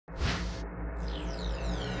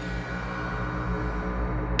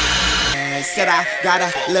Said I got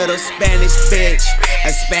a little Spanish bitch,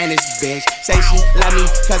 a Spanish bitch. Say she love me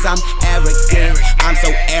cause I'm arrogant, I'm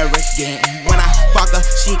so arrogant. When I fuck her,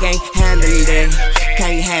 she can't handle it,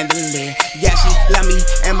 can't handle it. Yeah, she love me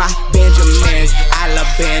and my Benjamins, I love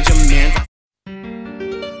Benjamins.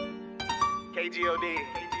 KGOD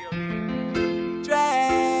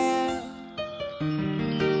Trell.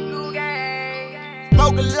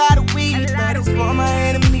 Smoke a lot of weed, but it's for my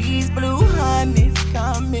enemies. Blue honey's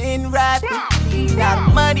coming rapidly. Lot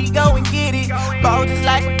of money, go and get it. Ball just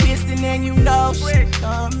like a piston, and you know shit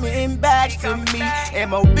coming back to me.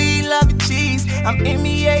 M.O.B. love the cheese, I'm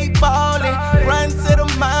NBA ballin'. Run to the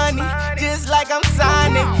money, just like I'm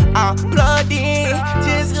Sonic. I'm plugged in,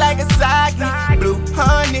 just like a socket. Blue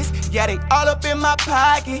honeys, yeah, they all up in my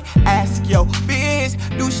pocket. Ask your bitch,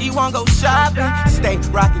 do she wanna go shopping? Stay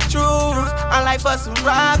rockin' trues, unlike for some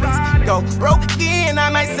robins. Go broke again, I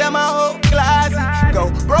might sell my whole closet. Go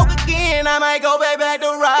broke again, I might go back to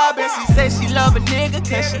robbing. She said she love a nigga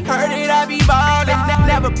cause she heard it I be ballin'.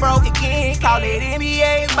 Never broke again, call it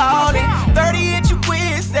NBA ballin'. 30-inch you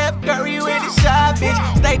quit, Steph Curry with the shot, bitch.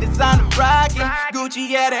 Stay designer rockin', Gucci,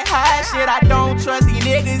 yeah, that high shit. I don't trust these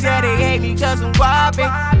niggas, yeah, they hate me cause I'm whoppin'.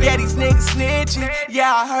 Yeah, these niggas snitchin',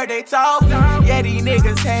 yeah, I heard they talkin'. Yeah, these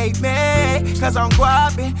niggas hate me cause I'm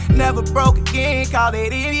guappin'. Never broke again, call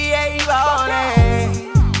it NBA ballin'.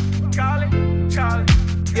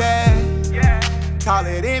 Yeah, call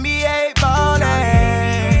it NBA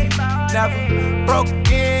ballin'. Never broke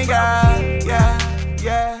again, girl.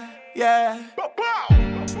 Yeah.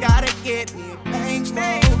 Gotta get me a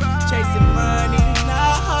bankroll, chasing money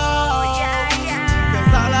now.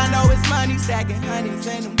 Cause all I know is money, stacking honeys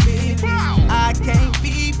and them bitches. I can't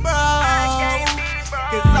be broke,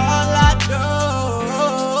 cause all I do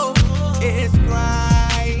is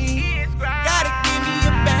grind. Gotta give me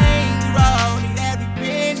a bankroll, need every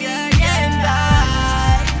penny and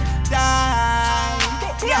dime.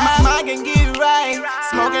 My mind can get it right,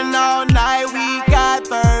 smoking all night, we got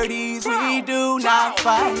 30s, we do not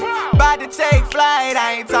fight. About to take flight,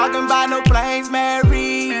 I ain't talking about no planes.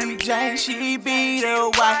 Mary Jane, she be the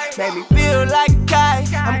wife. Made me feel like a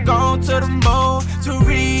kite, I'm going to the moon to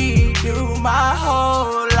redo my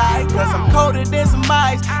whole life. Cause I'm colder than some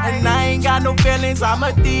ice, and I ain't got no feelings, I'm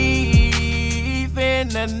a thief in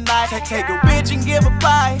the night. Take a bitch and give a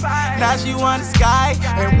bite, now she want the sky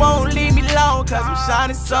and won't leave me alone cause I'm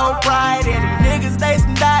shining so bright. And these niggas, they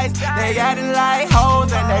some dice, they acting like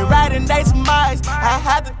hoes and they riding they some mice. I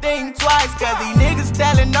had to think twice cause these niggas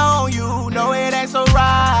telling on you, know it ain't so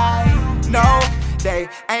right. No, they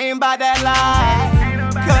ain't about that life,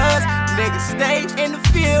 cause niggas stay in the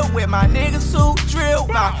field with my niggas who drill.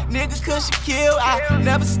 My nigga cause she kill, I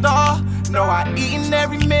never starve. No, I eatin'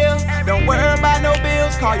 every meal. Don't worry about no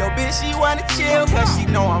bills. Call your bitch, she wanna chill. Cause she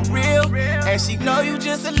know I'm real, and she know you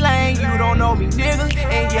just a lame. You don't know me, nigga.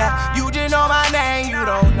 And yeah, you just know my name. You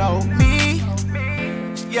don't know me.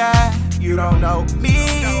 Yeah, you don't know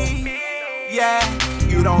me. Yeah,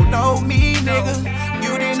 you don't know me, nigga.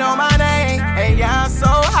 You didn't know my name. And yeah, I'm so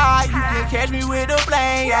high, you can catch me with a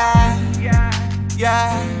plane. Yeah.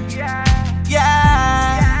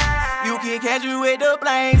 You can catch me with the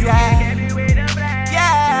planes, yeah.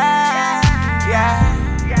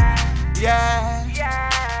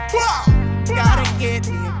 Gotta get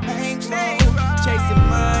me a bankroll, chasing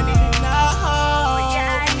money now.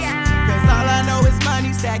 Cause all I know is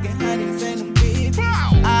money, stacking honeys and them bitches.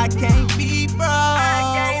 I can't be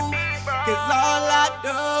broke, cause all I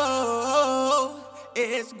do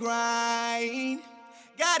is grind.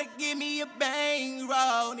 Gotta give me a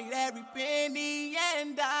bankroll, need every penny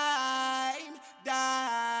and dime.